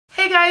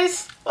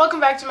guys,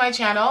 welcome back to my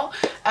channel.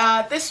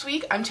 This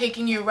week I'm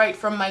taking you right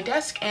from my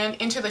desk and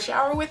into the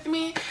shower with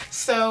me.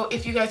 So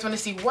if you guys want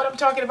to see what I'm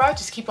talking about,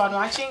 just keep on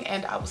watching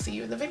and I will see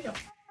you in the video.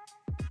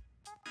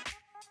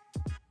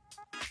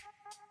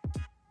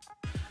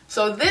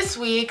 So this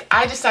week,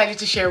 I decided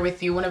to share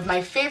with you one of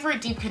my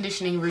favorite deep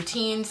conditioning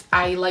routines.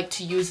 I like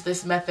to use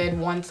this method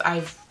once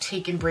I've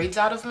taken braids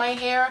out of my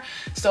hair.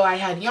 So I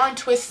had yarn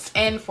twists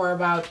in for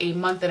about a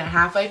month and a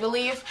half, I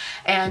believe,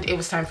 and it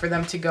was time for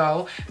them to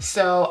go.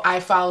 So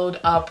I followed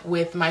up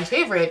with my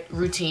favorite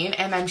routine,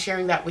 and I'm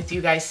sharing that with you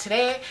guys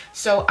today.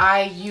 So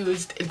I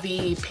used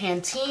the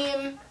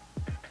Pantene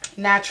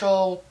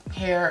Natural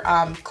Hair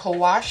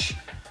Co-Wash.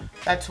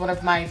 That's one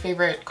of my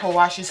favorite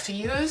co-washes to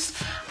use.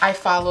 I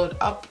followed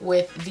up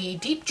with the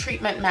Deep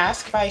Treatment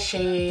Mask by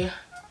Shea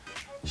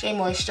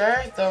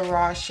Moisture, the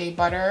raw shea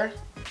butter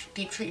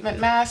deep treatment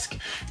mask,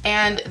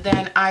 and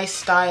then I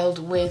styled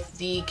with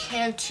the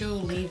Cantu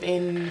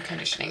leave-in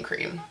conditioning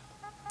cream.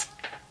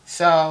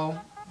 So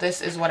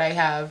this is what I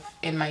have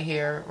in my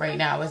hair right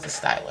now as a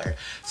styler.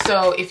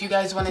 So if you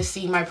guys want to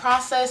see my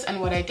process and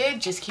what I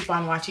did, just keep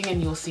on watching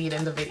and you'll see it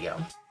in the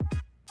video.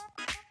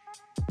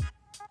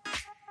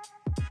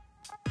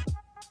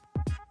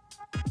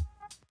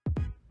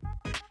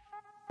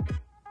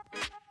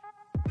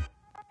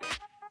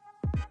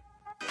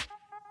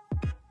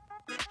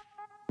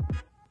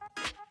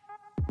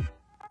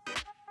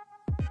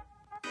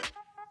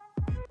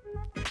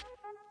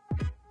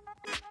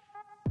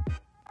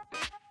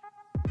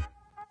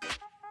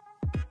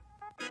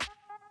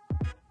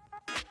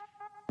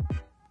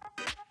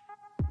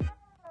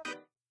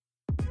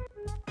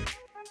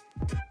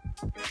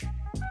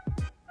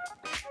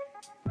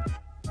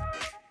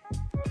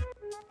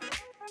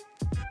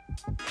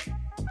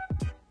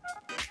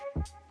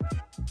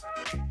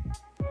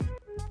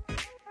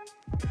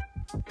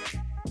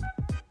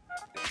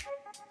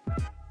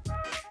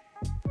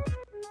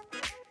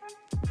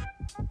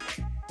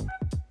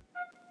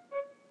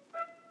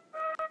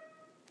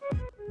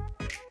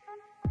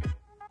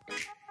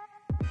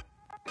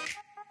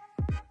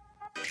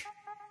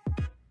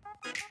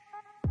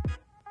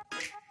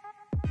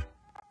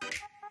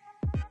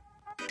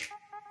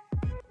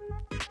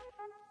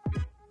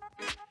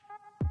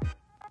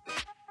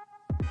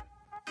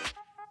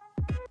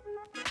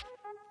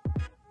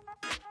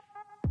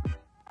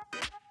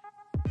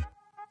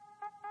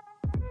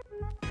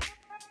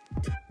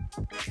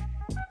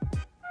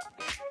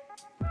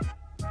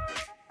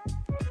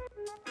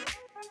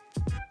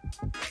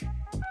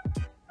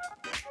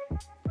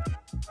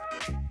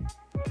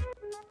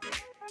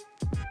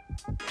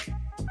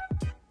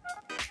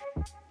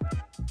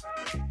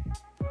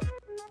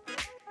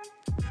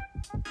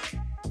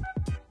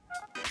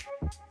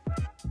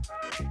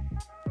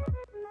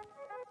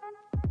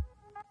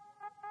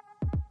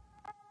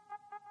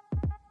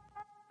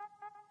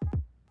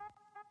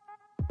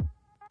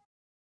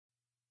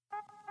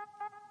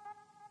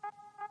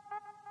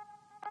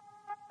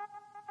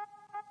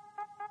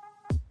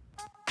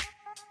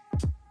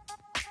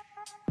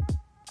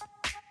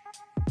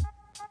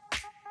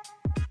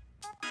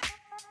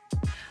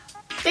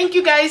 Thank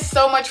you guys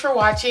so much for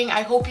watching.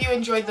 I hope you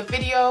enjoyed the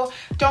video.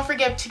 Don't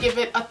forget to give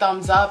it a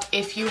thumbs up.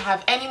 If you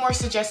have any more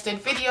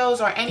suggested videos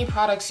or any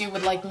products you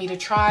would like me to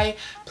try,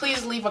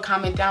 please leave a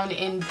comment down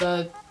in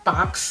the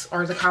box,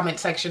 or the comment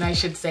section I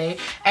should say,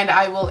 and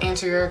I will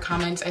answer your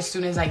comments as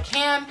soon as I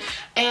can.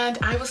 And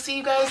I will see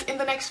you guys in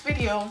the next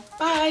video.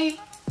 Bye!